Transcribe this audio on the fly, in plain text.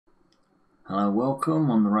Hello,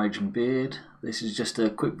 welcome on the Raging Beard. This is just a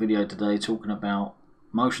quick video today talking about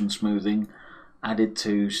motion smoothing added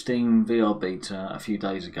to Steam VR Beta a few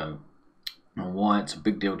days ago, and why it's a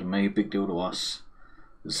big deal to me, big deal to us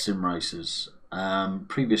as sim racers.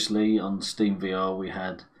 Previously on Steam VR we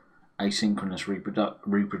had Asynchronous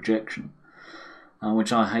Reprojection,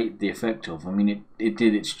 which I hate the effect of. I mean, it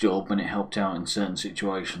did its job and it helped out in certain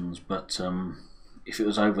situations, but if it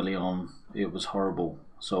was overly on, it was horrible.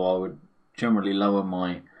 So I would generally lower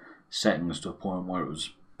my settings to a point where it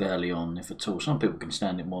was barely on, if at all. Some people can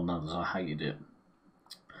stand it more than others. I hated it.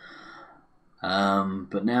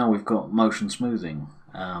 But now we've got motion smoothing.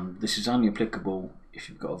 This is only applicable if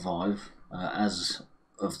you've got a Vive. As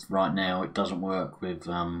of right now, it doesn't work with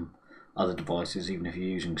other devices, even if you're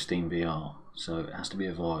using Steam VR. So it has to be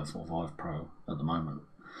a Vive or Vive Pro at the moment.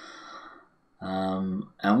 And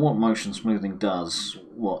what motion smoothing does,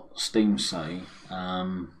 what Steam say,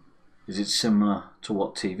 is it's similar to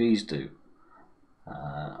what TVs do.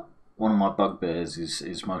 One of my bugbears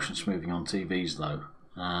is motion smoothing on TVs though.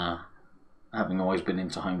 Having always been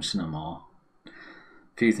into home cinema, a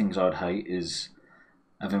few things I'd hate is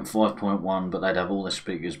having 5.1 but they'd have all their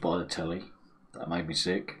speakers by the telly. That made me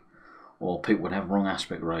sick. Or people would have wrong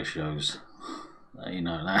aspect ratios. You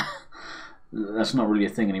know, that's not really a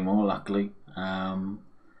thing anymore, luckily.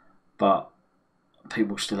 But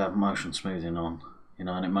people still have motion smoothing on, you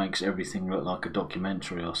know, and it makes everything look like a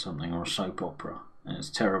documentary or something, or a soap opera, and it's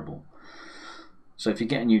terrible. So if you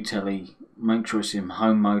get a new telly, make sure it's in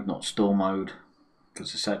home mode, not store mode,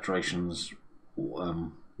 because the saturation's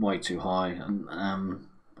way too high. And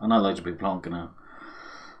I know loads of people aren't going to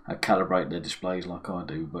calibrate their displays like I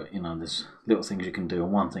do, but you know, there's little things you can do,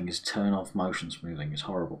 and one thing is turn off motion smoothing. It's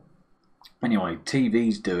horrible. Anyway,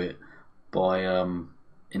 TVs do it by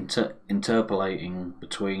interpolating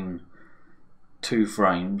between two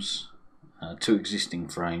frames, two existing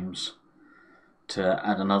frames, to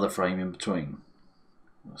add another frame in between,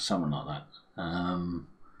 something like that,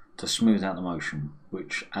 to smooth out the motion,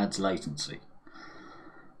 which adds latency.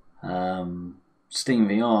 Steam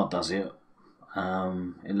VR does it.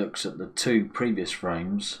 It looks at the two previous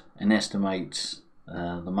frames and estimates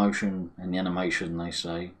the motion and the animation, they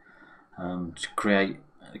say, to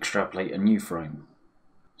extrapolate a new frame.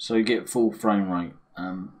 So you get full frame rate,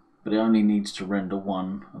 but it only needs to render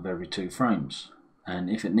one of every 2 frames. And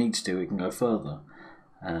if it needs to, it can go further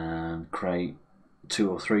and create 2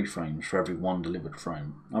 or 3 frames for every 1 delivered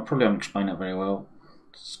frame. I probably haven't explained that very well.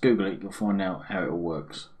 Just Google it, you'll find out how it all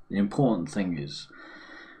works. The important thing is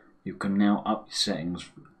you can now up your settings,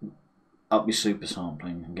 up your super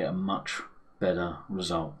sampling, and get a much better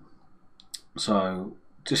result. So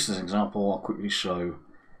just as an example, I'll quickly show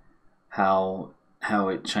how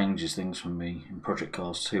it changes things for me in Project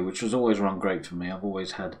Cars 2, which has always run great for me. I've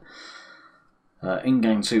always had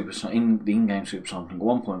in-game super sampling at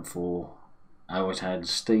 1.4. I always had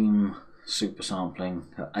Steam super sampling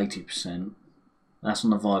at 80%. That's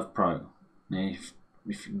on the Vive Pro. Now,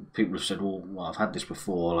 if people have said, well, I've had this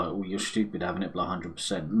before, like, well, you're stupid having it below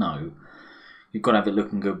 100%. No, you've got to have it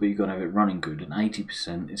looking good, but you've got to have it running good. And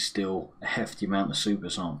 80% is still a hefty amount of super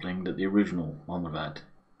sampling that the original one would have had.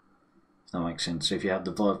 If that makes sense. So if you have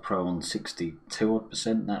the Vive Pro on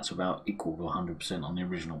 62%, that's about equal to 100% on the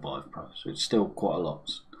original Vive Pro. So it's still quite a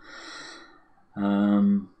lot.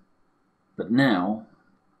 But now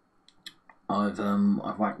I've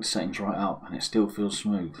whacked the settings right up, and it still feels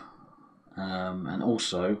smooth. And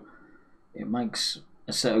also, it makes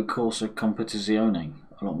Assetto Corsa Competizione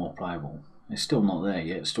a lot more playable. It's still not there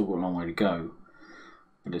yet, it's still got a long way to go,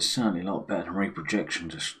 but it's certainly a lot better than Reprojection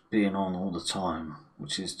just being on all the time,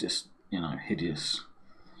 which is just, you know, hideous.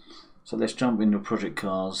 So let's jump into Project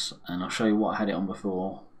Cars, and I'll show you what I had it on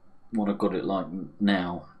before, what I've got it like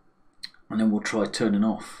now, and then we'll try turning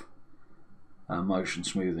off motion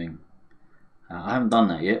smoothing. I haven't done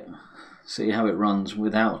that yet. See how it runs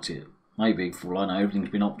without it. Maybe, for all I know, everything's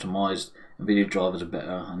been optimised, and video drivers are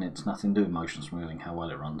better, and it's nothing to do with motion smoothing, how well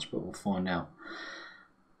it runs, but we'll find out.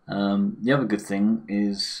 The other good thing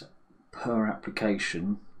is, per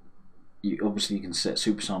application, obviously you can set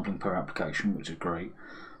super sampling per application, which is great,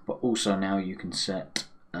 but also now you can set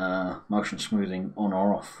motion smoothing on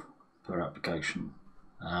or off per application,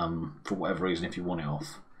 for whatever reason, if you want it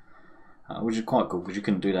off, which is quite cool, because you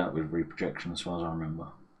couldn't do that with Reprojection as far as I remember.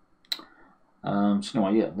 So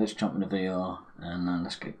anyway, yeah, let's jump into VR and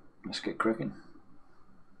let's get cracking.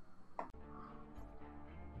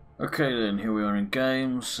 Okay then, here we are in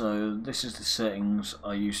game. So this is the settings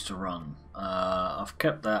I used to run. I've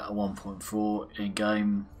kept that at 1.4 in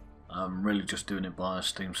game. I'm really just doing it by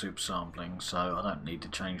Steam super sampling, so I don't need to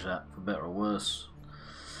change that for better or worse.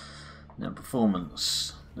 Now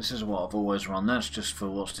performance. This is what I've always run. That's just for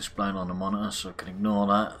what's displaying on the monitor, so I can ignore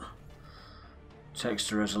that.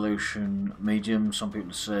 Texture resolution medium. Some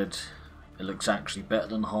people said it looks actually better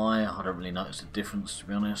than high. I don't really notice the difference, to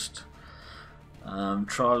be honest.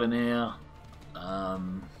 Trial in here.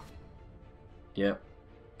 Yep.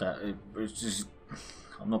 It's just,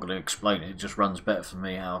 I'm not going to explain it. It just runs better for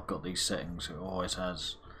me how I've got these settings. It always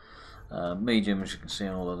has. Medium, as you can see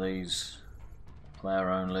on all of these. Player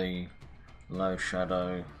only. Low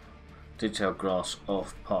shadow. Detailed grass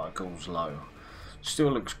off. Particles low.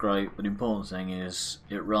 Still looks great, but the important thing is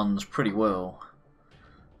it runs pretty well.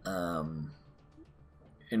 In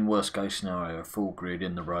worst case scenario, full grid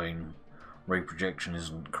in the rain, reprojection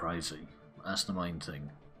isn't crazy. That's the main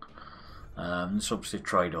thing. It's obviously a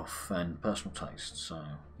trade-off and personal taste, so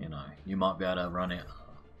you know, you might be able to run it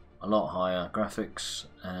a lot higher graphics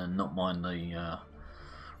and not mind the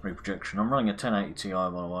reprojection. I'm running a 1080 Ti, by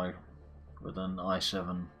the way, with an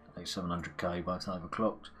i7 8700K, both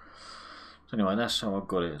overclocked. So anyway, that's how I've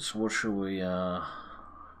got it. So what should we have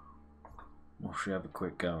a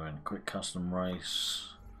quick go in? Quick custom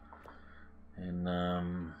race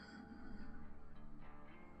in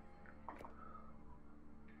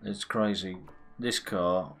it's crazy. This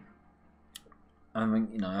car, having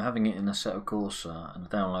it in a Assetto Corsa and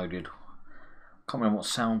downloaded, I can't remember what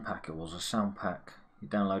sound pack it was. A sound pack, you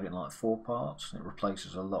download it in like 4 parts and it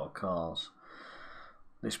replaces a lot of cars.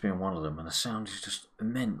 This being one of them, and the sound is just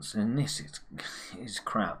immense. And in this, it's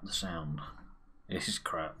crap. The sound, it is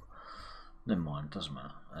crap. Never mind, doesn't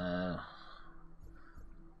matter.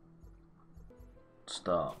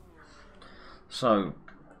 Start. So,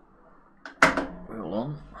 wheel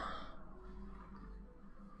on.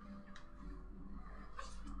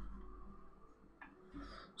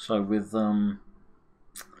 So with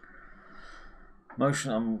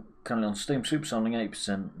motion, I'm currently on Steam Supersounding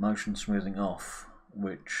 80%, motion smoothing off,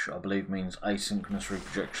 which I believe means asynchronous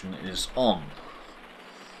reprojection is on.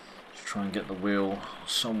 Let's try and get the wheel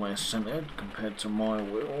somewhere centered compared to my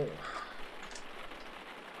wheel.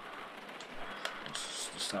 That's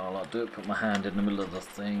just how I like to do it. Put my hand in the middle of the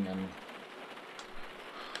thing and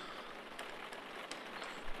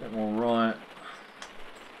a bit more right.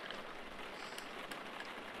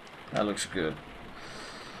 That looks good.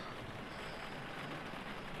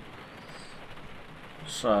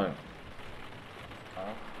 So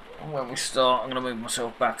when we start, I'm going to move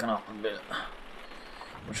myself back and up a bit,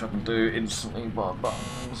 which I can do instantly by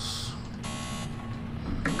buttons.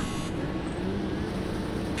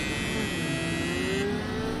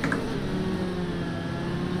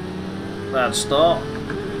 Bad start.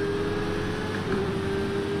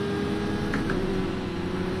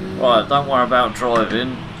 Right, don't worry about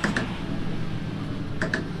driving.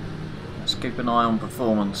 Let's keep an eye on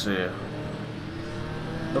performance here.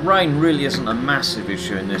 The rain really isn't a massive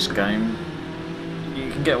issue in this game. You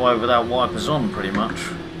can get away without wipers on pretty much.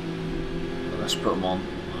 But let's put them on.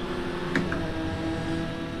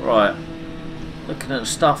 Right, looking at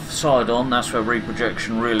stuff side on, that's where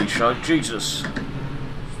reprojection really showed. Jesus.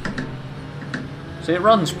 See, it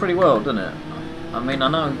runs pretty well, doesn't it? I mean, I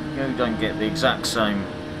know you don't get the exact same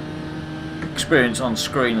experience on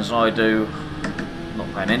screen as I do. I'm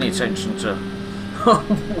not paying any attention to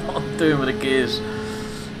what I'm doing with the gears.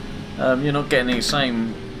 You're not getting the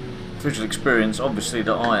same visual experience, obviously,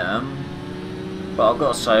 that I am, but I've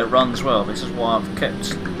got to say it runs well. This is why I've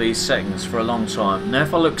kept these settings for a long time. Now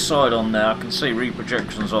if I look side on there, I can see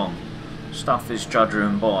reprojections on. Stuff is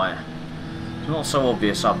juddering by. It's not so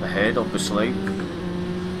obvious up ahead, obviously.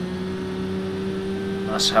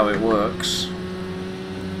 That's how it works.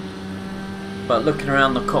 But looking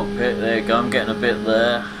around the cockpit, there you go, I'm getting a bit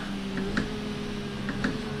there.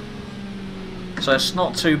 So it's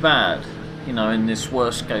not too bad, you know, in this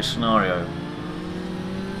worst case scenario.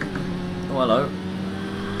 Oh, hello.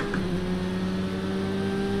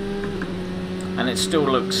 And it still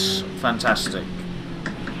looks fantastic.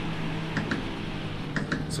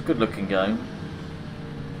 It's a good looking game.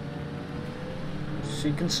 So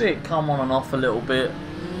you can see it come on and off a little bit,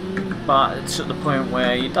 but it's at the point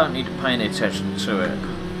where you don't need to pay any attention to it.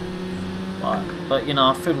 But you know,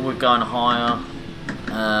 I feel we're going higher.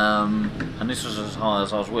 And this was as high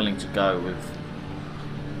as I was willing to go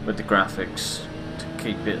with the graphics to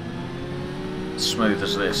keep it smooth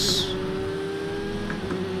as this.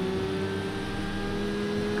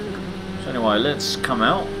 So anyway, let's come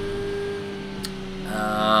out.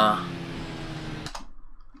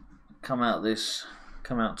 Come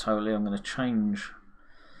out totally. I'm going to change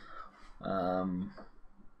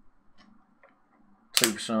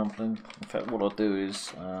super sampling. In fact, what I'll do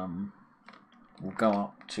is we'll go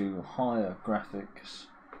up to higher graphics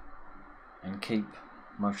and keep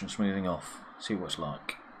motion smoothing off. See what it's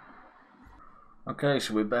like. Okay,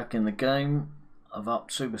 so we're back in the game. I've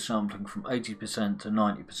upped super sampling from 80% to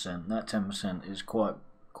 90%. That 10% is quite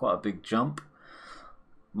a big jump.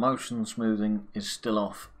 Motion smoothing is still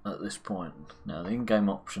off at this point. Now the in-game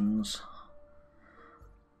options,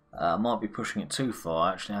 I might be pushing it too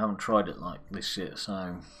far. Actually, I haven't tried it like this yet.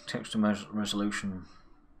 So texture resolution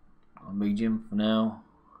on medium for now.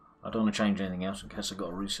 I don't want to change anything else in case I've got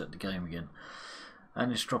to reset the game again.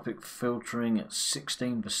 Anisotropic filtering at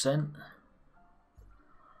 16%.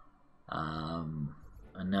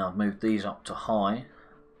 And now I've moved these up to high.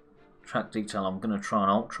 Track detail I'm going to try on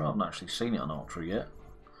ultra. I haven't actually seen it on ultra yet,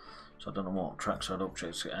 so I don't know what trackside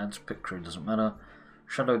objects it adds. Pick crew doesn't matter.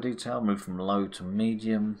 Shadow detail moved from low to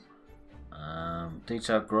medium.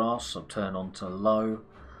 Detail grass I'll turn on to low.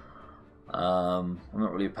 I'm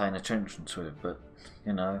not really paying attention to it, but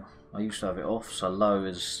you know, I used to have it off, so low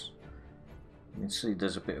is, you can see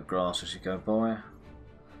there's a bit of grass as you go by.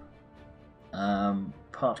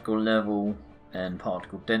 Particle level and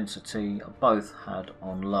particle density are both had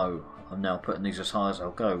on low. I'm now putting these as high as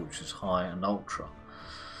I'll go, which is high and ultra.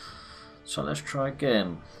 So let's try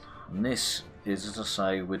again. And this is, as I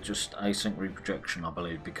say, with just async reprojection, I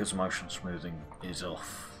believe, because motion smoothing is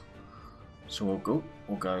off. So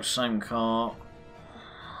we'll go same car,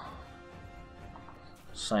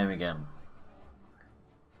 same again.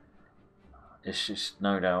 It's just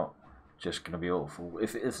no doubt just going to be awful.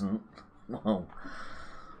 If it isn't, well,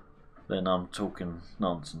 then I'm talking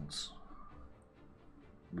nonsense,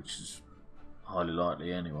 which is highly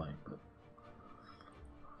likely anyway. But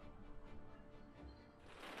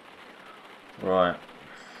right,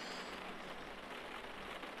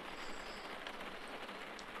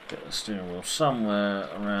 get the steering wheel somewhere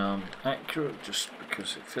around accurate, just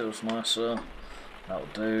because it feels nicer. That'll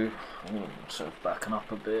do. I'm sort of backing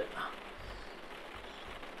up a bit.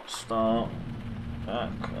 Start,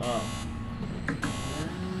 back up.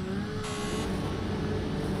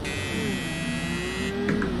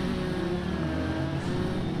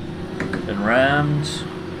 Been rammed.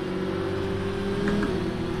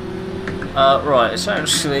 Right, it's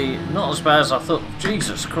actually not as bad as I thought.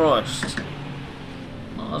 Jesus Christ.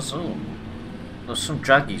 Not as all. There's some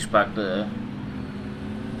draggies back there.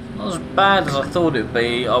 Not as bad as I thought it'd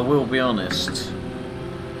be, I will be honest.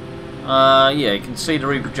 Yeah, you can see the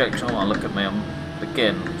reprojection. Oh, look at me, I'm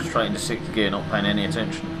again straight into 6th gear, not paying any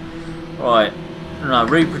attention. Right, no,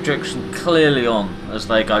 reprojection clearly on as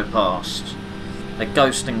they go past. They're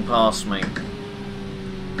ghosting past me.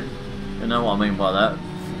 You know what I mean by that?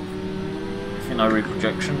 If you know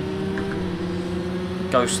reprojection.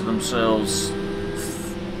 Ghost of themselves.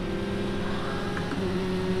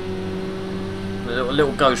 A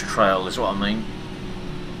little ghost trail is what I mean.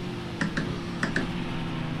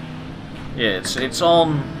 Yeah, it's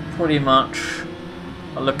on pretty much.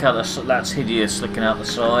 I look at this, that's hideous looking out the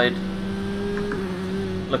side.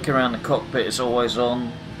 Looking around the cockpit, it's always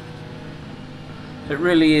on. It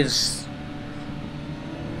really is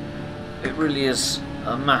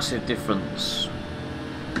a massive difference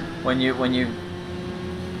when you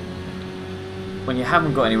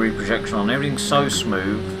haven't got any reprojection on. Everything's so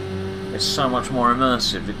smooth, it's so much more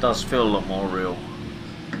immersive. It does feel a lot more real.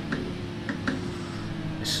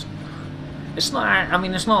 It's not. I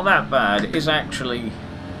mean, it's not that bad. It's actually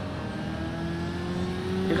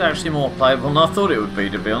more playable than I thought it would be,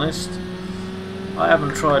 to be honest. I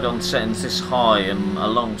haven't tried on settings this high in a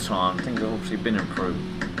long time. Things have obviously been improved,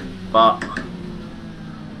 but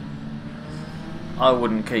I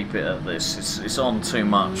wouldn't keep it at this. It's on too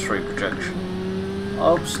much reprojection. I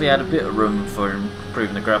obviously had a bit of room for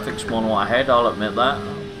improving the graphics more than what I had. I'll admit that.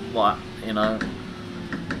 Like, you know,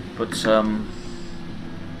 but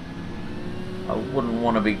I wouldn't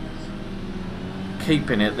want to be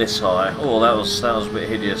keeping it this high. Oh, that was a bit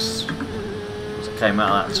hideous as it came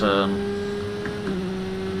out of that turn.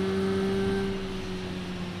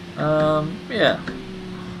 Yeah.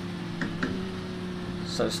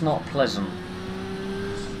 So it's not pleasant,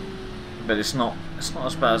 but it's not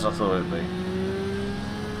as bad as I thought it'd be.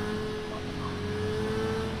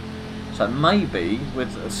 So maybe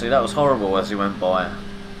with, see, that was horrible as he went by.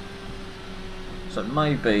 So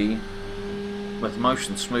maybe with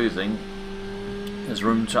motion smoothing, there's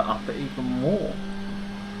room to up it even more.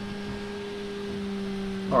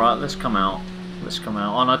 Alright, let's come out. Let's come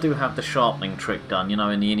out. Oh, and I do have the sharpening trick done, you know,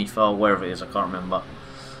 in the ini file, wherever it is, I can't remember.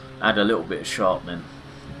 Add a little bit of sharpening.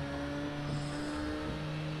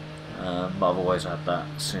 But I've always had that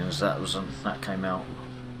as soon as that came out.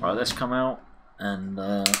 Alright, let's come out and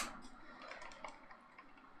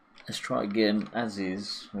let's try again as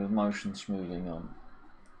is with motion smoothing on.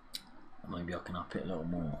 Maybe I can up it a little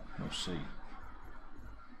more, we'll see.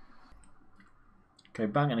 Okay,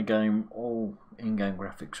 back in the game, all in-game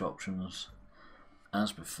graphics options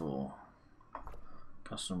as before.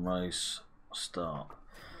 Custom race, start.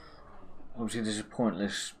 Obviously this is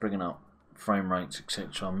pointless bringing up frame rates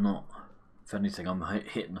etc. I'm not, if anything I'm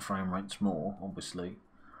hitting the frame rates more obviously.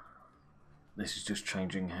 This is just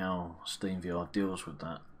changing how Steam VR deals with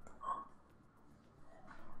that.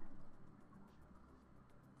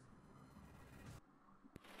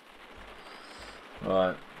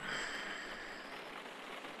 Right.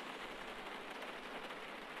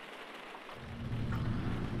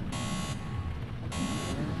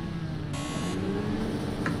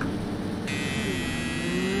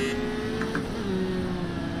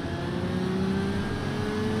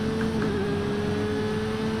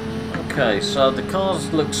 Okay, so the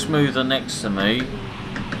cars look smoother next to me.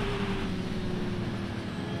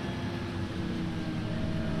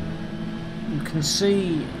 You can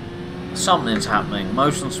see something's happening.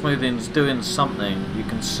 Motion smoothing's doing something. You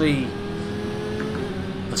can see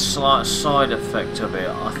the slight side effect of it,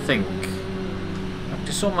 I think.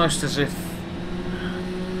 It's almost as if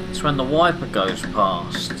it's when the wiper goes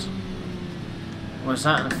past. Or is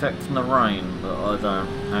that an effect from the rain that I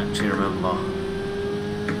don't actually remember?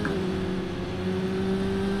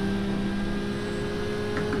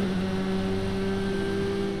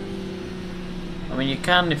 I mean, you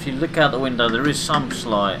can, if you look out the window, there is some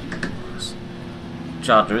slight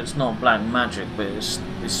judder. It's not black magic, but it's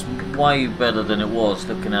way better than it was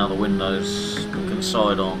looking out the windows, looking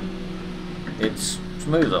side on. It's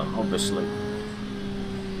smoother, obviously.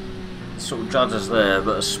 Sort of judder's there,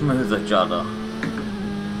 but a smoother judder.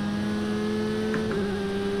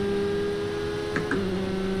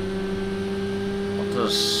 What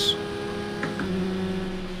does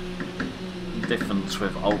the difference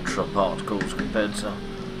with ultra particles compared to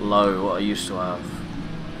low, what I used to have?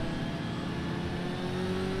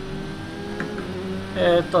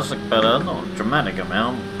 Yeah, it does look better, not a dramatic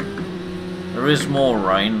amount. There is more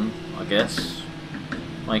rain, I guess,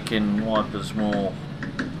 making wipers more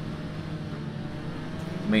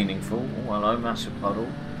meaningful. Oh, hello, massive puddle.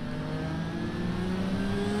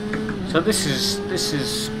 So this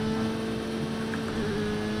is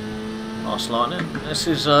nice lightning. This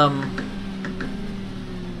is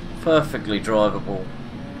perfectly drivable.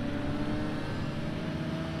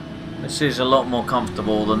 This is a lot more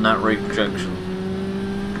comfortable than that reprojection.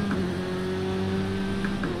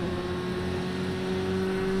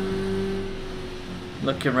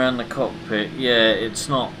 Looking around the cockpit, yeah, it's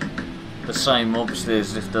not the same obviously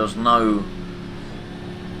as if there was no,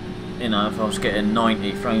 you know, if I was getting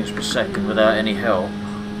 90 frames per second without any help,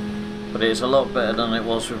 but it's a lot better than it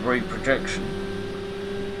was with reprojection.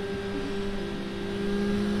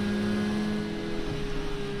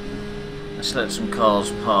 Let's let some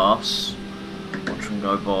cars pass, watch them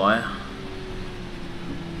go by.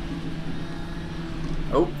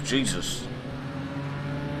 Oh, Jesus.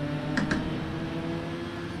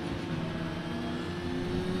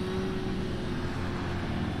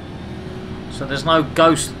 So there's no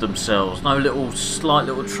ghost of themselves, no little slight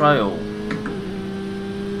little trail,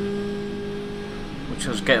 which I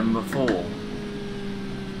was getting before.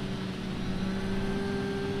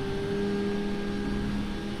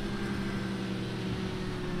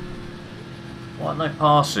 Why aren't they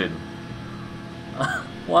passing?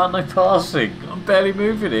 Why aren't they passing? I'm barely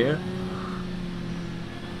moving here.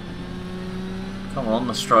 Come on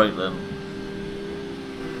the straight then.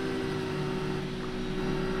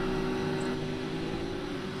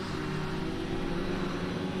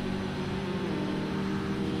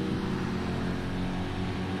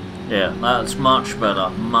 Yeah, that's much better,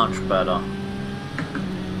 much better.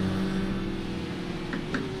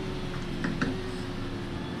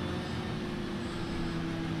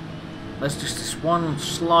 There's just this one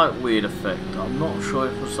slight weird effect. I'm not sure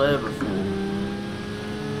if it was there before.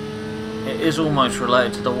 It is almost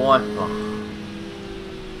related to the wiper.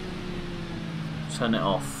 Turn it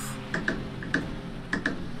off.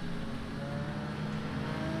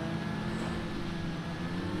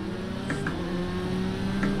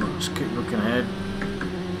 Just keep looking ahead.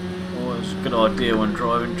 Always a good idea when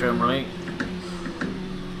driving generally.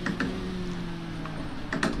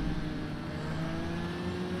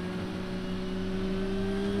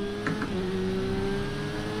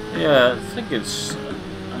 Yeah, I think it's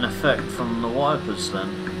an effect from the wipers then.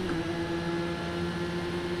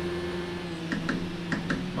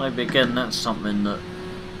 Maybe again that's something that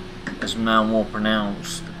is now more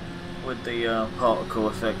pronounced with the particle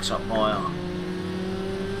effects up higher.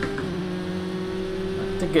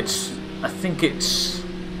 I think it's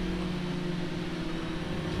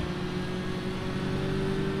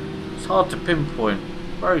hard to pinpoint.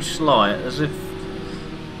 Very slight, as if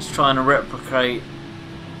it's trying to replicate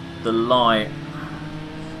the light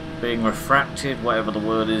being refracted, whatever the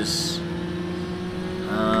word is,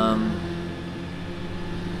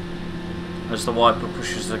 as the wiper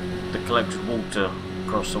pushes the collected water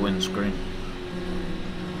across the windscreen.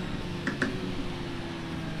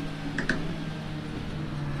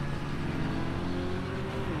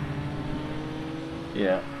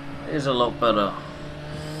 Yeah, it is a lot better.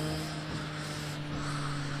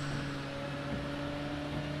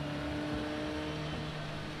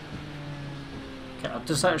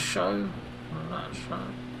 Does that show?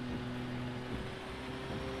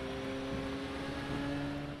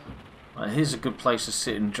 Right, here's a good place to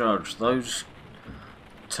sit and judge. Those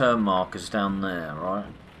turn markers down there, right?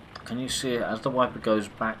 Can you see it as the wiper goes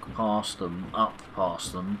back past them, up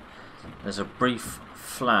past them? There's a brief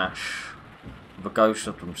flash of a ghost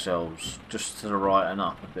of themselves just to the right and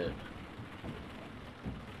up a bit.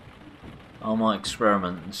 I might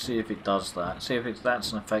experiment and see if it does that. See if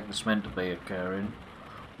that's an effect that's meant to be occurring,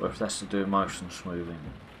 or if that's to do with motion smoothing.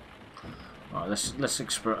 Right, let's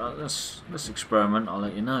experiment. I'll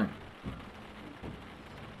let you know.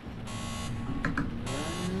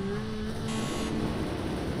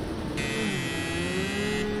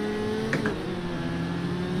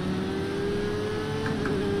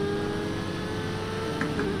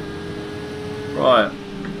 Right,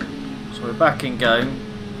 so we're back in game.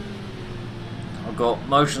 I've got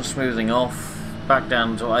motion smoothing off, back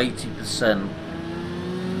down to 80%.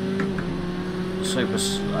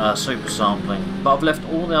 Super sampling, but I've left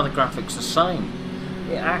all the other graphics the same.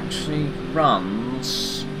 It actually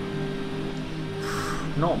runs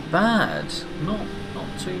not bad, not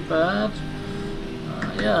too bad.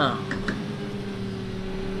 Yeah.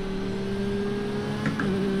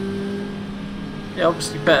 Yeah,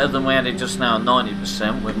 obviously better than we had it just now at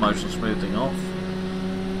 90% with motion smoothing off.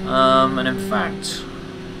 And in fact,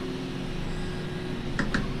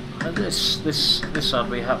 this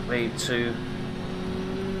I'd be happy to.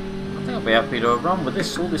 I think I'd be happy to have run with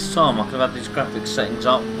this all this time. I could have had these graphics settings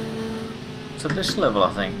up to this level,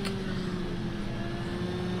 I think.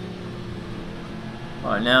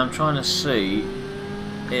 Right, now I'm trying to see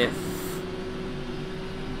if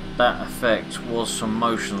that effect was from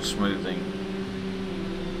motion smoothing.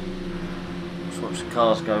 Let's watch the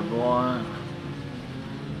cars go by.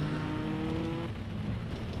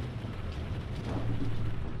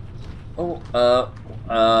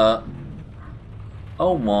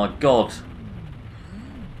 Oh my god.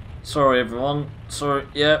 Sorry everyone. Sorry,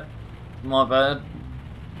 yeah, my bad.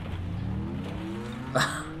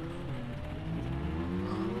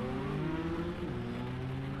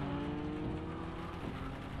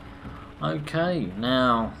 Okay,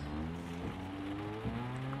 now,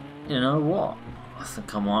 you know what? I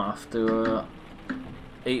think I might have to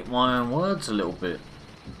eat my own words a little bit.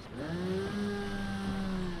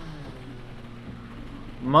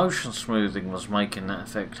 Motion smoothing was making that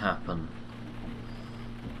effect happen.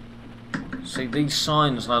 See, these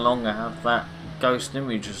signs no longer have that ghost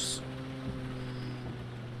image as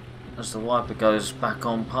the wiper goes back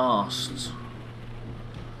on past.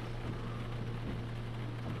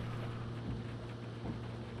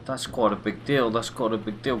 That's quite a big deal. That's quite a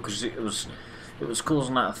big deal because it was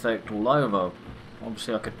causing that effect all over.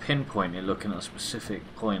 Obviously, I could pinpoint it looking at a specific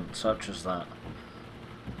point, such as that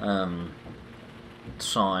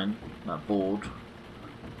sign, that board.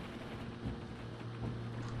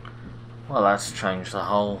 Well, that's changed the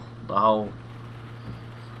whole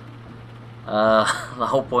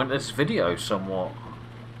point of this video somewhat.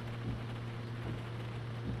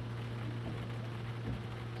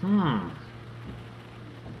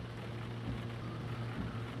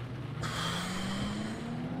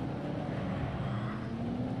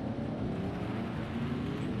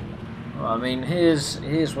 I mean, here's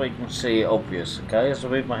where you can see it obvious, okay? As I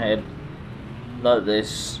move my head like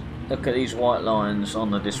this, look at these white lines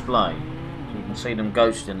on the display. So you can see them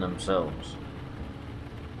ghosting themselves.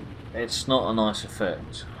 It's not a nice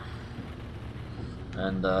effect.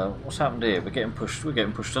 And what's happened here? We're getting pushed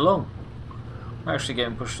along. We're actually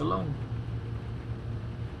getting pushed along.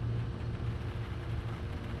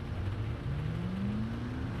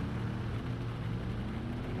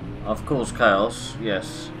 Of course, chaos,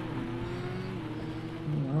 yes.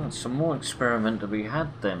 Some more experiment to be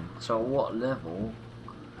had then. So at what level?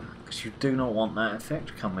 Because you do not want that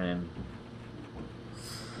effect coming in.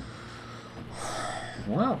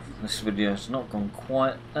 Well, this video has not gone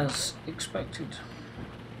quite as expected.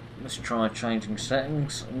 Let's try changing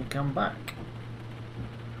settings and come back.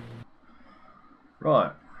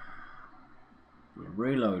 Right.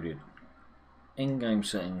 Reloaded. in-game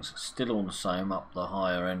settings still all the same, up the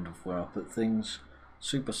higher end of where I put things.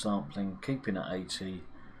 Super sampling, keeping at 80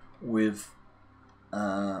 with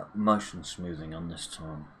motion smoothing on this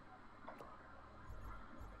time.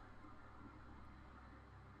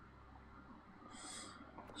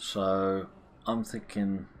 So I'm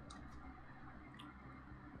thinking,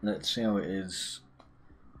 let's see how it is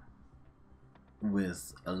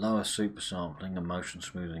with a lower super sampling and motion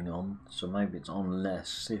smoothing on. So maybe it's on less,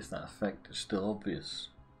 see if that effect is still obvious.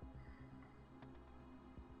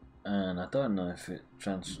 And I don't know if it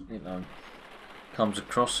comes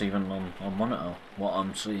across even on monitor what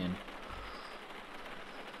I'm seeing.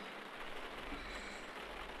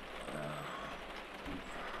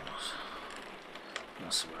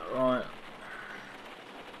 That's about right.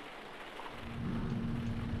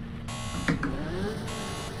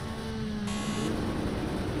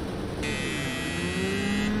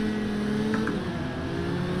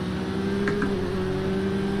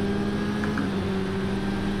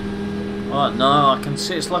 Right, no, I can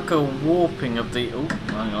see it's like a warping of the. Oh,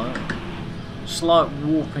 hang on. Slight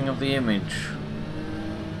warping of the image.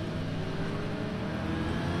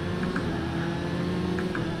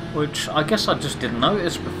 Which I guess I just didn't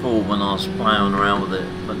notice before when I was playing around with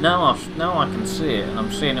it, but now I can see it, and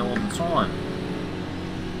I'm seeing it all the time.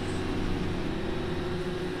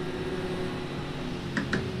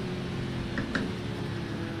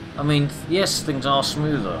 I mean, yes, things are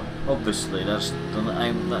smoother. Obviously, that's the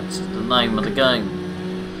aim. That's the name of the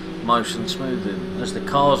game. Motion smoothing. As the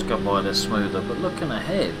cars go by, they're smoother. But looking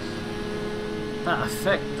ahead, that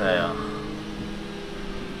effect there.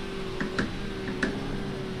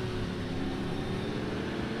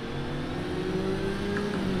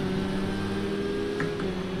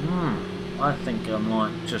 I think I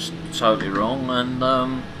might just totally wrong,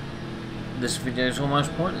 and this video is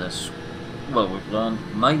almost pointless. Well, we've learned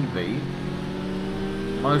maybe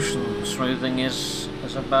motion smoothing is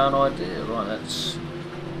a bad idea. Right, let's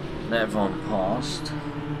let everyone past.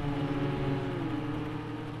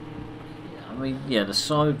 I mean, yeah, the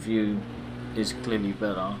side view is clearly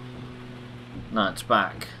better. No, it's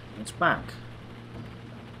back. It's back.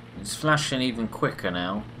 It's flashing even quicker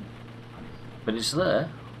now, but it's there.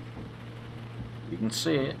 You can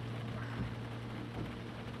see it.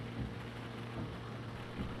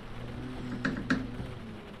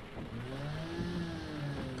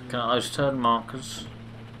 Look at those turn markers.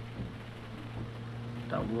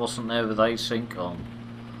 That wasn't there with async on.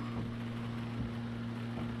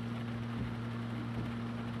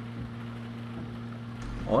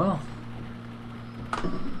 Well,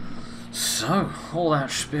 so all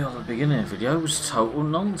that spiel at the beginning of the video was total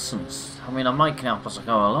nonsense. I mean, I'm making up as I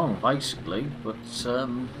go along, basically, but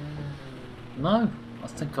no, I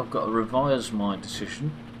think I've got to revise my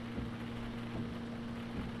decision.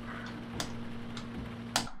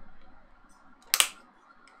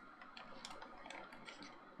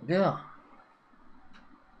 Yeah.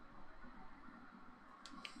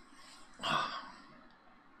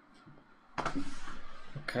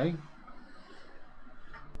 Okay.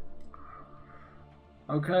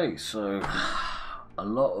 Okay, so a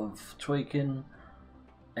lot of tweaking,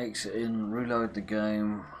 exiting, reload the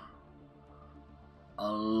game,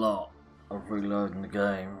 a lot of reloading the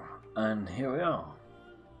game, and here we are.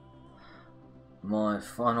 My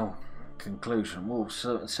final conclusion. Well,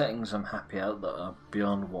 certain settings I'm happy out that are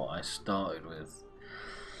beyond what I started with.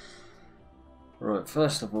 Right,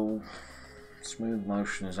 first of all, smooth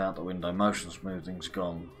motion is out the window. Motion smoothing's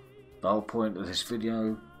gone. The whole point of this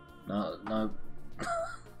video, no,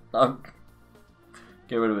 no,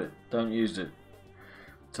 get rid of it. Don't use it.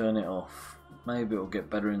 Turn it off. Maybe it'll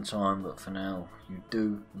get better in time, but for now, you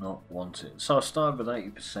do not want it. So I started with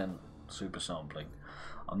 80% super sampling.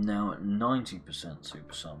 I'm now at 90%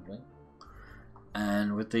 super sampling.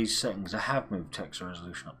 And with these settings, I have moved texture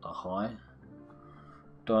resolution up to high.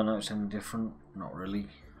 Do I notice any different? Not really.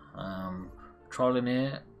 Trialing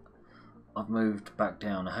here, I've moved back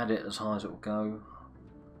down. I had it as high as it will go.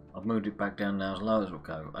 I've moved it back down now as low as it will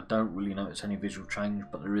go. I don't really notice any visual change,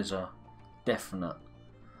 but there is a definite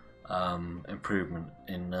improvement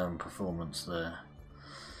in performance there.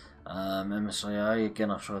 MSIA,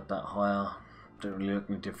 again, I tried that higher. Didn't really look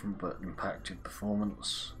any different, but impacted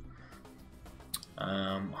performance.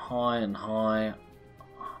 High and high.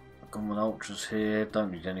 I've gone with ultras here.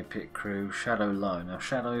 Don't need any pit crew. Shadow low. Now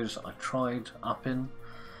shadows I tried upping.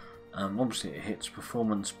 Obviously it hits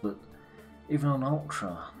performance, but even on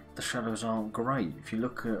ultra, the shadows aren't great. If you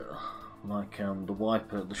look at like the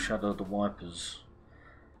wiper, the shadow of the wipers,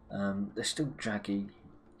 they're still jaggy,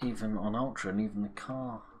 even on ultra, and even the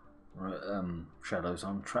car shadows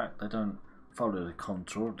on track. They don't follow the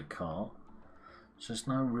contour of the car. So there's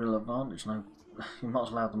no real advantage. No, you might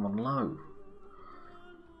as well have them on low.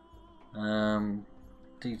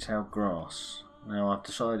 Detailed grass. Now I've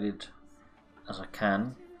decided, as I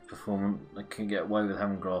can get away with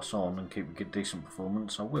having grass on and keep a good decent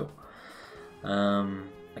performance, I will.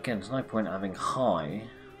 Again, there's no point having high.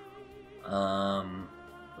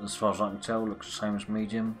 As far as I can tell, looks the same as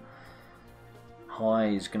medium. High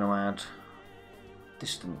is going to add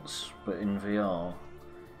distance, but in VR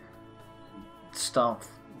stuff,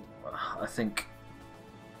 I think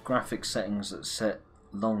graphic settings that set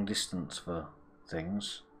long distance for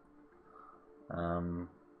things are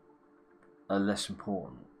less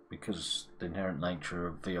important, because the inherent nature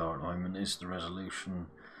of VR at the moment is the resolution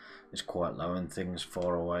is quite low and things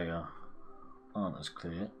far away aren't as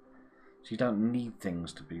clear. So you don't need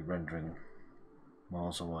things to be rendering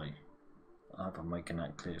miles away. I hope I'm making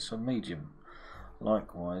that clear. So medium,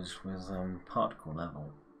 likewise with particle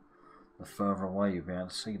level. The further away you'll be able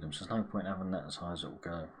to see them. So there's no point having that as high as it will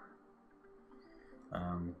go.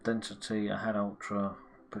 Density, I had ultra,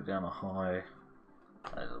 put it down a high.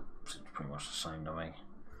 It's pretty much the same to me.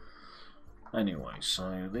 Anyway,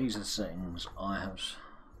 so these are the settings I have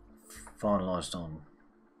finalised on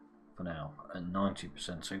for now at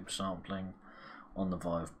 90% super sampling on the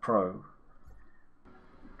Vive Pro.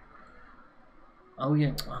 Oh yeah,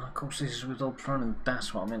 and of course this is with OBS running,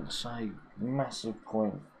 that's what I meant to say. Massive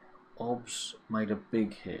point. OBS made a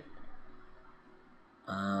big hit.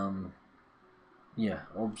 Yeah,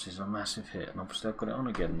 OBS is a massive hit, and obviously I've got it on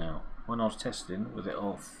again now. When I was testing with it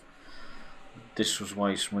off, this was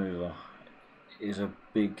way smoother. It is a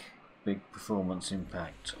big performance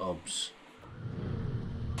impact, OBS.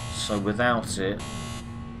 So without it,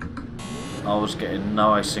 I was getting no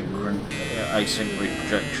async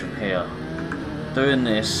reprojection here. Doing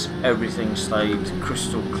this, everything stayed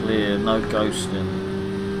crystal clear, no ghosting.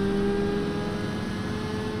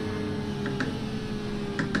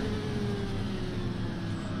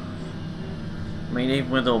 I mean,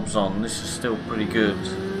 even with OBS on, this is still pretty good.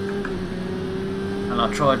 And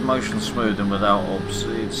I tried motion smoothing without OBS,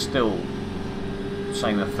 it's still the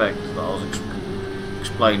same effect that I was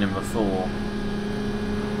explaining before.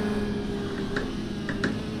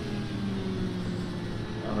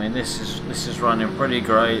 I mean, this is running pretty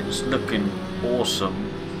great, it's looking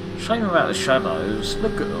awesome. Shame about the shadows,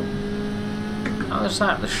 look at them. How is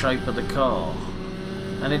that the shape of the car?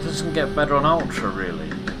 And it doesn't get better on Ultra really.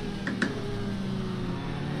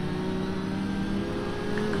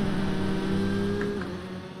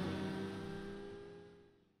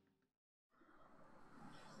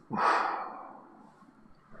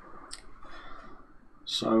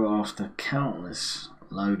 So after countless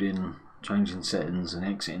loading, changing settings and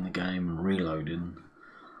exiting the game and reloading,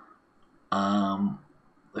 the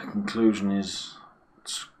conclusion is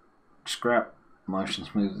scrap motion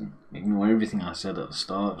smoothing. Ignore everything I said at the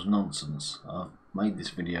start, it was nonsense. I've made this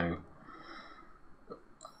video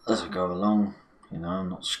as I go along, you know, I'm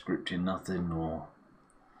not scripting nothing or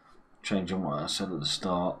changing what I said at the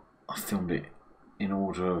start. I filmed it in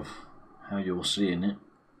order of how you're seeing it.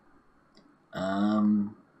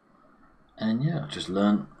 And yeah, I just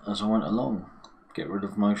learnt as I went along. Get rid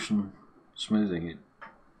of motion smoothing.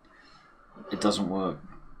 It doesn't work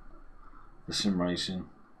for sim racing.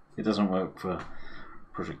 It doesn't work for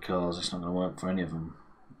project cars. It's not going to work for any of them.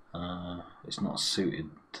 It's not suited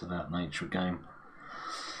to that nature of game.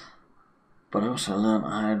 But I also learnt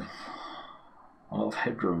I had a lot of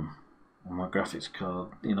headroom on my graphics card.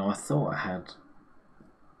 You know, I thought I had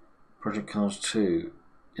Project Cars 2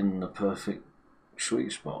 in the perfect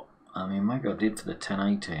sweet spot. I mean, maybe I did for the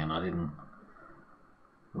 1080 and I didn't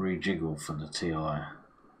rejiggle for the TI.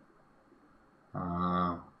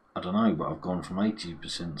 I don't know, but I've gone from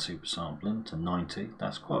 80% super sampling to 90.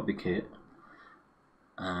 That's quite a big hit.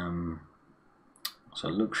 So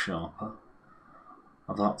it looks sharper.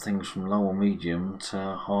 I've upped things from low or medium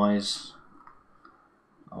to highs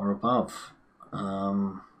or above.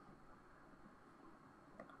 And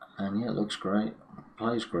yeah, it looks great,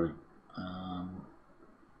 plays great.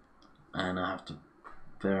 And I have to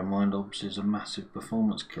bear in mind, OBS is a massive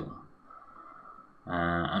performance killer.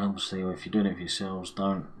 And obviously, if you're doing it for yourselves,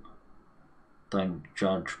 don't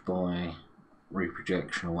judge by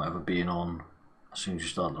reprojection or whatever being on as soon as you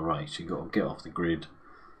start the race. You've got to get off the grid,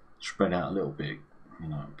 spread out a little bit, you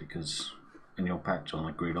know, because in your patch on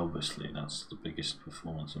the grid, obviously, that's the biggest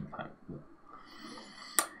performance impact.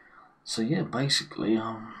 So yeah, basically,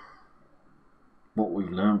 what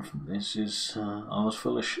we've learned from this is I was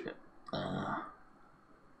full of shit,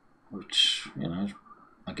 which, you know,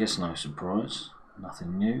 I guess no surprise,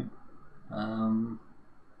 nothing new.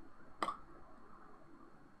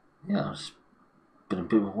 Yeah, been a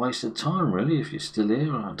bit of a waste of time, really, if you're still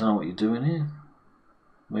here. I don't know what you're doing here.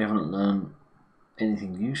 We haven't learned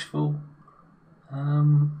anything useful.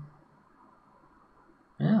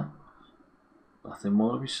 Yeah, nothing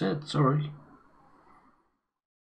more to be said. Sorry.